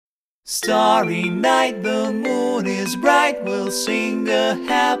Starry night, the moon is bright, we'll sing a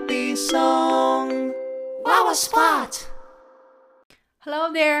happy song. Wawa Spot!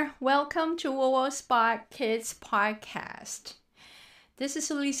 Hello there, welcome to Wawa Spot Kids Podcast. This is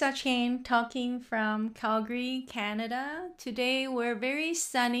Lisa Chen talking from Calgary, Canada. Today we're very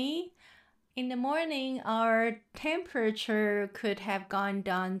sunny. In the morning, our temperature could have gone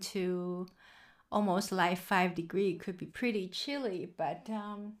down to almost like 5 degrees. Could be pretty chilly, but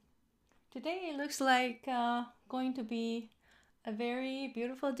today it looks like going to be a very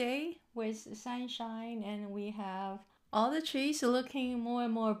beautiful day with sunshine, and we have all the trees looking more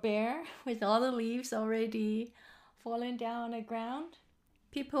and more bare with all the leaves already falling down on the ground.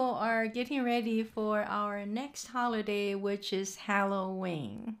 People are getting ready for our next holiday, which is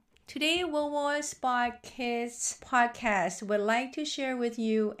Halloween. Today, Wawa Spot Kids Podcast would like to share with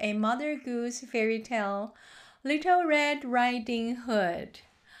you a Mother Goose fairy tale, Little Red Riding Hood.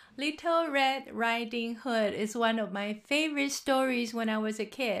 Little Red Riding Hood is one of my favorite stories when I was a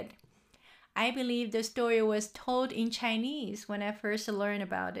kid. I believe the story was told in Chinese when I first learned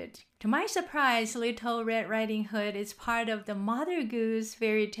about it. To my surprise, Little Red Riding Hood is part of the Mother Goose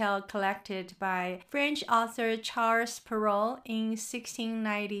fairy tale collected by French author Charles Perrault in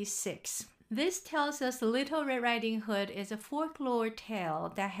 1696. This tells us Little Red Riding Hood is a folklore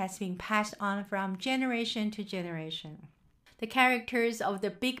tale that has been passed on from generation to generation. The characters of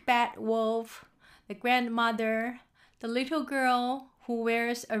the big bad wolf, the grandmother, the little girl who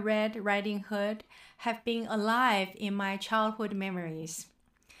wears a red riding hood have been alive in my childhood memories.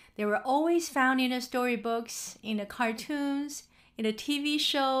 They were always found in the storybooks, in the cartoons, in the TV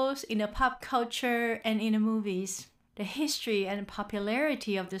shows, in the pop culture, and in the movies. The history and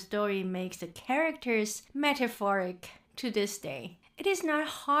popularity of the story makes the characters metaphoric to this day. It is not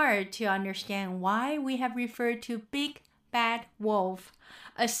hard to understand why we have referred to Big Bad Wolf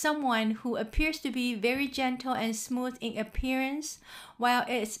as someone who appears to be very gentle and smooth in appearance, while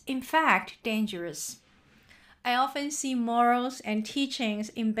it's in fact dangerous. I often see morals and teachings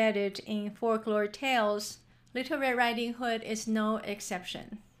embedded in folklore tales. Little Red Riding Hood is no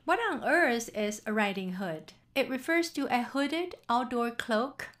exception. What on earth is a riding hood? It refers to a hooded outdoor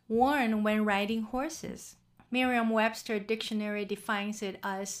cloak worn when riding horses. Merriam-Webster dictionary defines it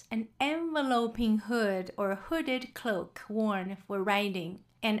as an enveloping hood or hooded cloak worn for riding,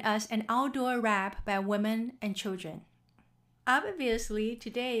 and as an outdoor wrap by women and children. Obviously,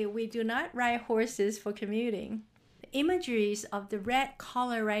 today we do not ride horses for commuting. The imageries of the red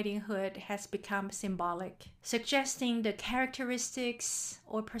collar riding hood has become symbolic, suggesting the characteristics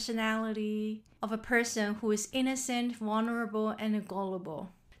or personality of a person who is innocent, vulnerable, and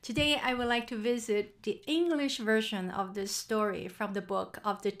gullible. Today, I would like to visit the English version of this story from the book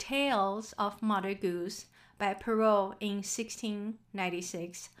of the Tales of Mother Goose by Perrault in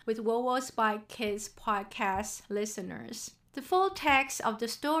 1696 with Wawa Spot Kids Podcast listeners. The full text of the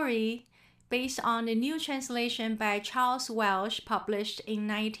story, based on the new translation by Charles Welsh published in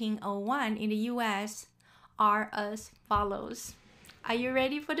 1901 in the US, are as follows. Are you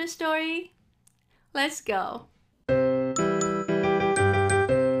ready for the story? Let's go!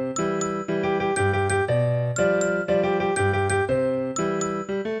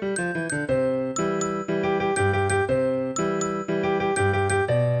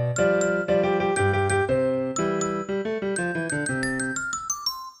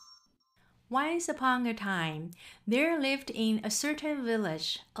 Once upon a time, there lived in a certain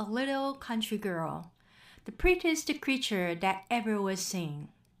village a little country girl, the prettiest creature that ever was seen.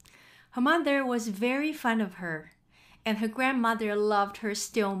 Her mother was very fond of her, and her grandmother loved her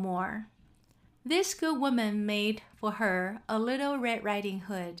still more. This good woman made for her a little Red Riding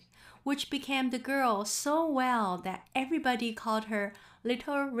Hood, which became the girl so well that everybody called her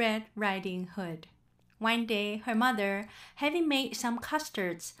Little Red Riding Hood. One day, her mother, having made some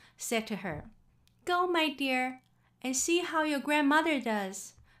custards, said to her, "Go, my dear, and see how your grandmother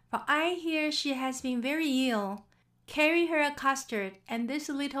does, for I hear she has been very ill. Carry her a custard and this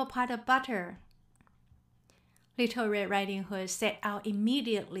little pot of butter." Little Red Riding Hood set out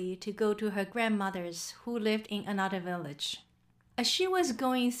immediately to go to her grandmother's, who lived in another village. As she was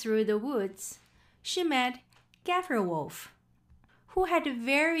going through the woods, she met Gaffer Wolf, who had a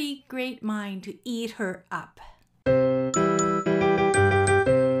very great mind to eat her up.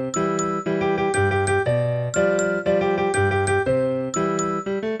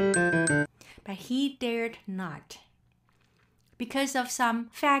 But he dared not, because of some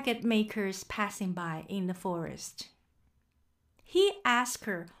faggot makers passing by in the forest. He asked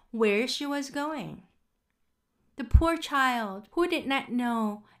her where she was going. The poor child, who did not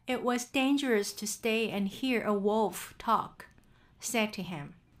know it was dangerous to stay and hear a wolf talk, said to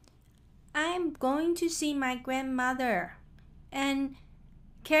him, I'm going to see my grandmother and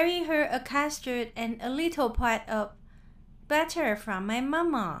carry her a custard and a little pot of butter from my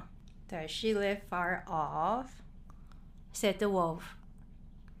mama. Does she live far off? Said the wolf.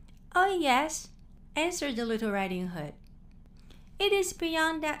 Oh, yes, answered the Little Riding Hood. It is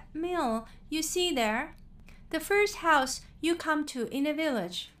beyond that mill you see there, the first house you come to in the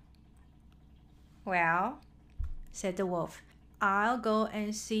village. Well, said the wolf, I'll go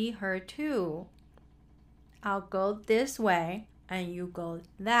and see her too. I'll go this way and you go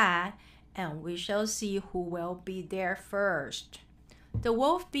that, and we shall see who will be there first. The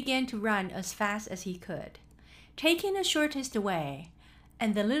wolf began to run as fast as he could, taking the shortest way,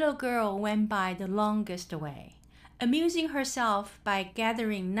 and the little girl went by the longest way, amusing herself by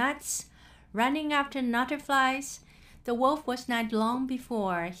gathering nuts, running after butterflies. The wolf was not long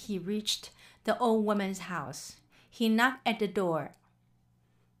before he reached the old woman's house. He knocked at the door.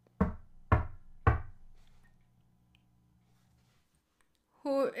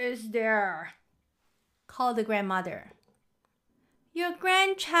 Who is there? Called the grandmother. Your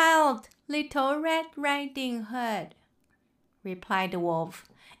grandchild, Little Red Riding Hood, replied the wolf,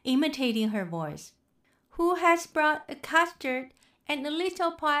 imitating her voice. Who has brought a custard and a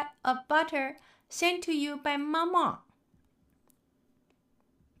little pot of butter sent to you by Mama?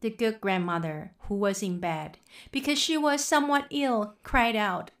 The good grandmother, who was in bed, because she was somewhat ill, cried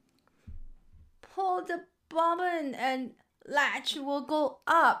out, Pull the bobbin and latch will go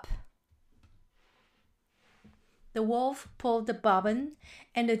up. The wolf pulled the bobbin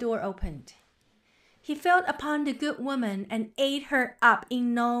and the door opened. He fell upon the good woman and ate her up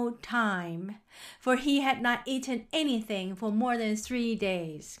in no time, for he had not eaten anything for more than 3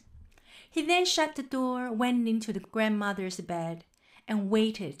 days. He then shut the door, went into the grandmother's bed, and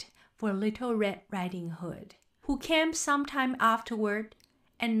waited for Little Red Riding Hood, who came some time afterward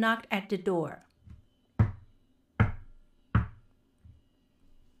and knocked at the door.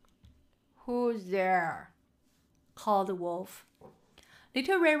 Who's there? Called the wolf.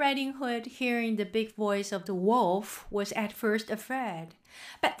 Little Red Riding Hood, hearing the big voice of the wolf, was at first afraid,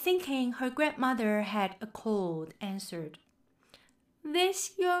 but thinking her grandmother had a cold, answered,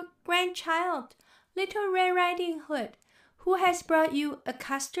 This your grandchild, Little Red Riding Hood, who has brought you a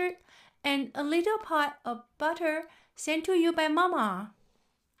custard and a little pot of butter sent to you by Mama.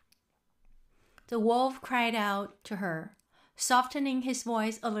 The wolf cried out to her, softening his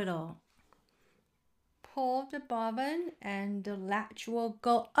voice a little. Pull the bobbin and the latch will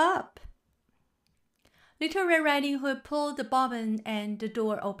go up. Little Red Riding Hood pulled the bobbin and the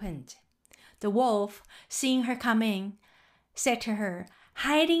door opened. The wolf, seeing her coming, said to her,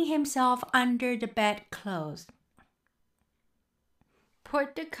 hiding himself under the bedclothes,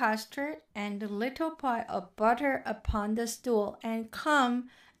 Put the custard and the little pot of butter upon the stool and come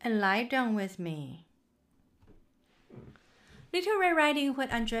and lie down with me. Little Red Riding Hood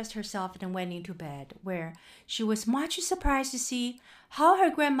undressed herself and went into bed, where she was much surprised to see how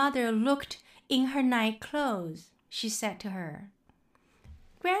her grandmother looked in her night clothes. She said to her,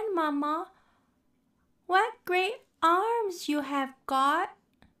 Grandmama, what great arms you have got!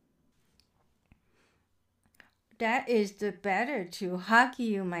 That is the better to hug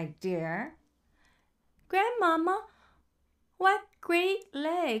you, my dear. Grandmama, what great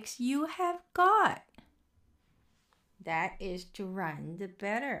legs you have got! That is to run the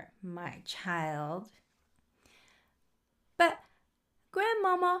better, my child. But,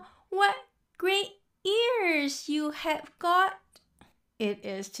 Grandmama, what great ears you have got! It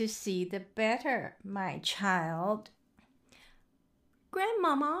is to see the better, my child.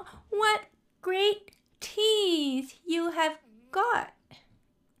 Grandmama, what great teeth you have got!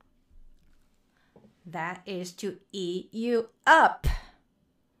 That is to eat you up.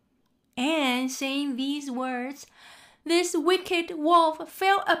 And saying these words, this wicked wolf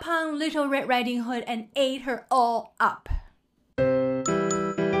fell upon Little Red Riding Hood and ate her all up.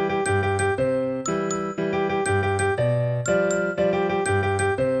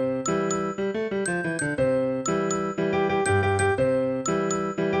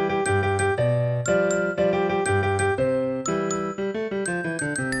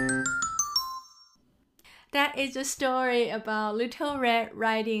 That is a story about Little Red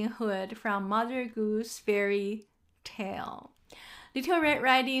Riding Hood from Mother Goose Fairy Tale. Little Red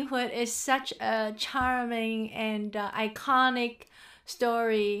Riding Hood is such a charming and iconic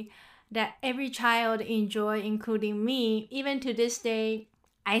story that every child enjoys, including me. Even to this day,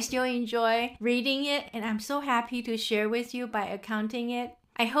 I still enjoy reading it, and I'm so happy to share with you by accounting it.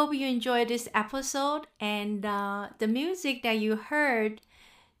 I hope you enjoyed this episode, and the music that you heard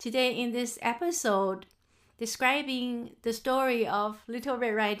today in this episode, describing the story of Little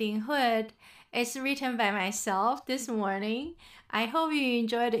Red Riding Hood is written by myself this morning. I hope you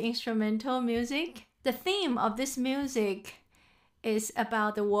enjoy the instrumental music. The theme of this music is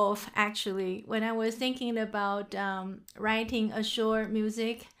about the wolf, actually. When I was thinking about writing a short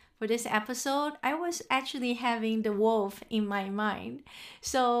music for this episode, I was actually having the wolf in my mind.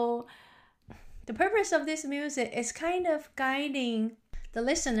 So the purpose of this music is kind of guiding the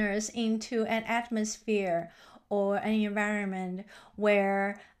listeners into an atmosphere or an environment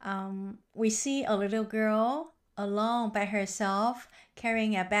where we see a little girl alone by herself,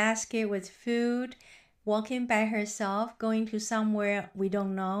 carrying a basket with food, walking by herself, going to somewhere we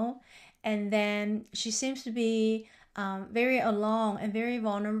don't know. And then she seems to be very alone and very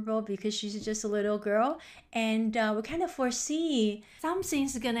vulnerable because she's just a little girl. And we kind of foresee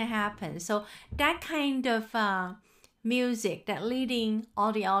something's going to happen. So that kind of music, that leading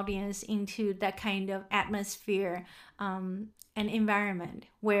all the audience into that kind of atmosphere and environment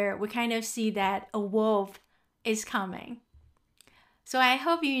where we kind of see that a wolf is coming. So I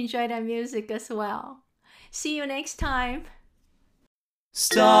hope you enjoy that music as well. See you next time.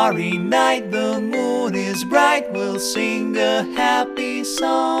 Starry night, the moon is bright, we'll sing a happy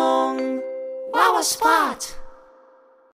song. Wawa Spot!